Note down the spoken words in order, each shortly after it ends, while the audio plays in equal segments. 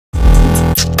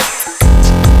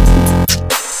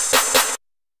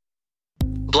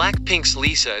Blackpink's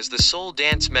Lisa is the sole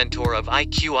dance mentor of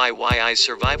YWY's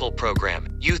survival program,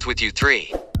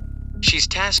 YWY3. She's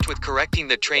tasked with correcting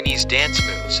the trainees' dance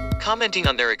moves, commenting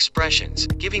on their expressions,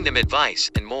 giving them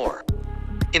advice, and more.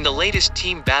 In the latest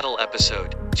team battle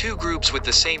episode, two groups with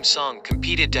the same song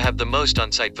competed to have the most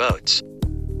on-site votes.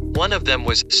 One of them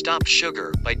was Stop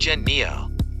Sugar by Gen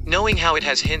Neo. Knowing how it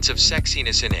has hints of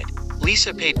sexiness in it,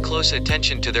 Lisa paid close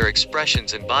attention to their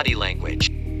expressions and body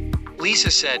language.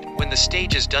 Lisa said, when the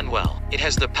stage is done well, it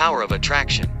has the power of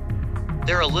attraction.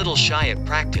 They're a little shy at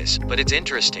practice, but it's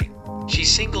interesting. She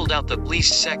singled out the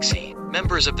least sexy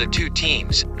members of the two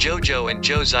teams, JoJo and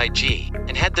YWY3,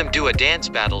 and had them do a dance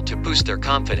battle to boost their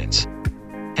confidence.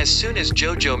 As soon as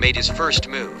JoJo made his first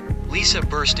move, Lisa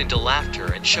burst into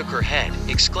laughter and shook her head,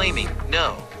 exclaiming,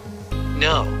 "No.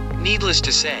 No." Needless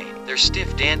to say, their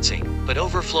stiff dancing, but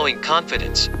overflowing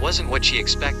confidence, wasn't what she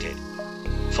expected.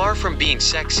 Far from being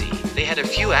sexy, they had a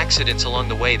few accidents along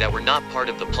the way that were not part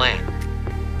of the plan.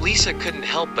 Lisa couldn't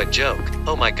help but joke,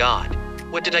 "Oh my god.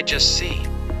 What did I just see?"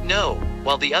 No,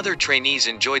 while the other trainees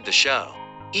enjoyed the show.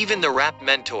 Even the rap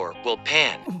mentor,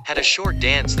 YWY3, had a short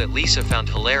dance that Lisa found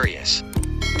hilarious.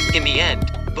 In the end,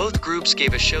 both groups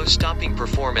gave a show-stopping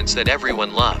performance that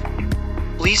everyone loved.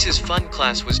 Lisa's fun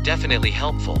class was definitely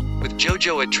helpful, with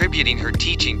JoJo attributing her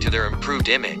teaching to their improved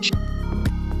image.